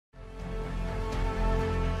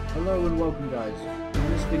Hello and welcome guys. In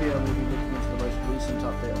this video we'll be looking into the most recent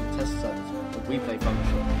update on the test servers, the replay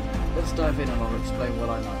function. Let's dive in and I'll explain what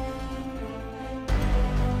I know.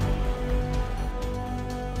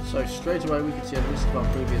 So straight away we can see a list of our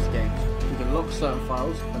previous games. We can lock certain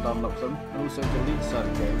files and unlock them, and also delete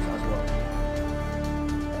certain games as well.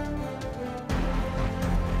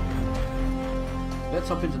 Let's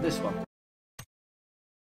hop into this one.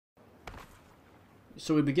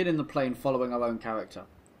 So we begin in the plane following our own character.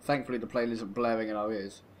 Thankfully the plane isn't blaring in our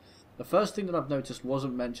ears. The first thing that I've noticed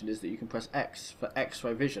wasn't mentioned is that you can press X for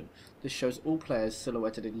X-ray vision. This shows all players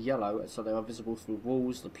silhouetted in yellow, so they are visible through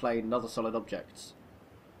walls, the plane and other solid objects.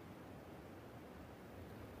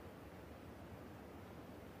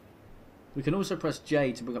 We can also press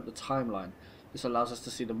J to bring up the timeline. This allows us to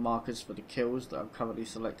see the markers for the kills that our currently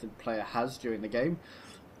selected player has during the game,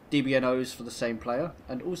 DBNOs for the same player,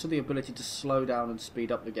 and also the ability to slow down and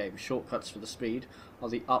speed up the game. Shortcuts for the speed are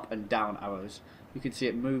the up and down arrows. You can see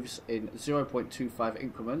it moves in 0.25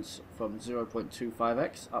 increments from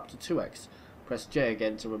 0.25x up to 2x. Press J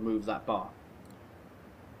again to remove that bar.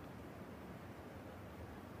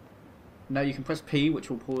 Now you can press P, which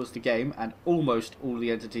will pause the game and almost all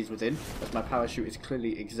the entities within, as my parachute is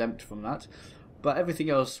clearly exempt from that. But everything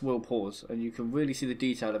else will pause, and you can really see the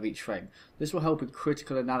detail of each frame. This will help in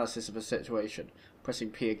critical analysis of a situation. Pressing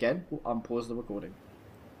P again will unpause the recording.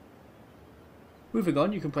 Moving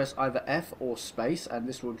on, you can press either F or space, and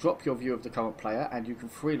this will drop your view of the current player, and you can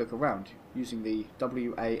free look around, using the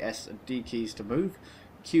W, A, S and D keys to move,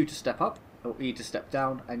 Q to step up, or E to step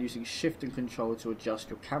down, and using Shift and Control to adjust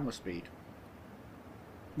your camera speed.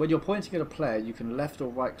 When you're pointing at a player, you can left or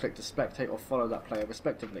right click to spectate or follow that player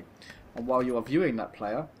respectively. And while you are viewing that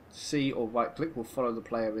player, C or right click will follow the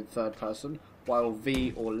player in third person, while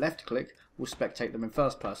V or left click will spectate them in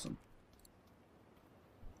first person.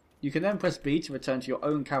 You can then press B to return to your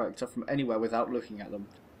own character from anywhere without looking at them.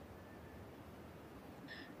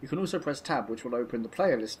 You can also press Tab, which will open the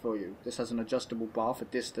player list for you. This has an adjustable bar for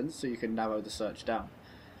distance, so you can narrow the search down.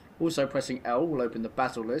 Also pressing L will open the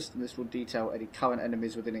battle list, and this will detail any current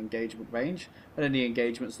enemies within engagement range and any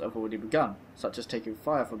engagements that have already begun, such as taking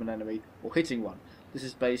fire from an enemy or hitting one. This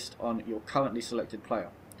is based on your currently selected player.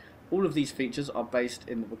 All of these features are based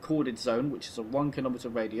in the recorded zone, which is a 1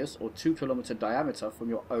 km radius or 2 km diameter from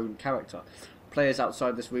your own character. Players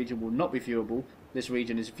outside this region will not be viewable. This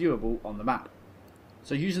region is viewable on the map.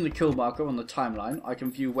 So using the kill marker on the timeline, I can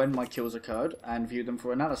view when my kills occurred and view them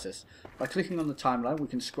for analysis. By clicking on the timeline, we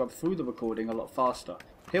can scrub through the recording a lot faster.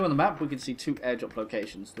 Here on the map we can see 2 airdrop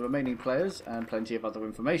locations, the remaining players and plenty of other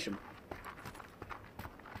information.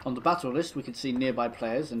 On the battle list we can see nearby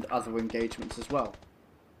players and other engagements as well.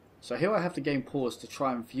 So here I have the game paused to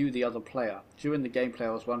try and view the other player. During the gameplay I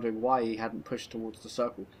was wondering why he hadn't pushed towards the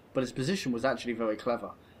circle, but his position was actually very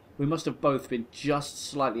clever. We must have both been just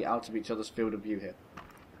slightly out of each other's field of view here.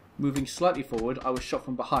 Moving slightly forward, I was shot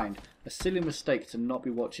from behind, a silly mistake to not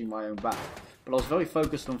be watching my own back, but I was very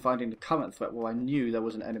focused on finding the current threat where I knew there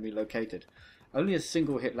was an enemy located. Only a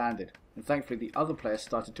single hit landed, and thankfully the other player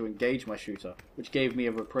started to engage my shooter, which gave me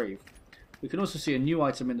a reprieve. We can also see a new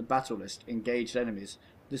item in the battle list, engaged enemies.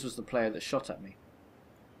 This was the player that shot at me.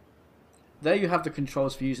 There you have the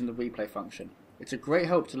controls for using the replay function. It's a great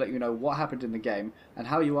help to let you know what happened in the game and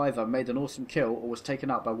how you either made an awesome kill or was taken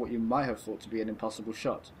out by what you might have thought to be an impossible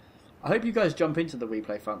shot. I hope you guys jump into the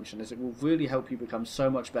replay function, as it will really help you become so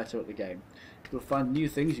much better at the game. You'll find new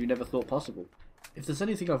things you never thought possible. If there's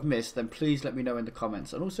anything I've missed, then please let me know in the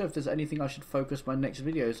comments, and also if there's anything I should focus my next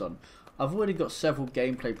videos on. I've already got several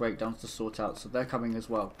gameplay breakdowns to sort out, so they're coming as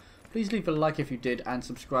well. Please leave a like if you did and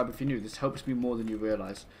subscribe if you're new. This helps me more than you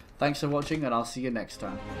realise. Thanks for watching, and I'll see you next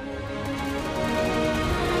time.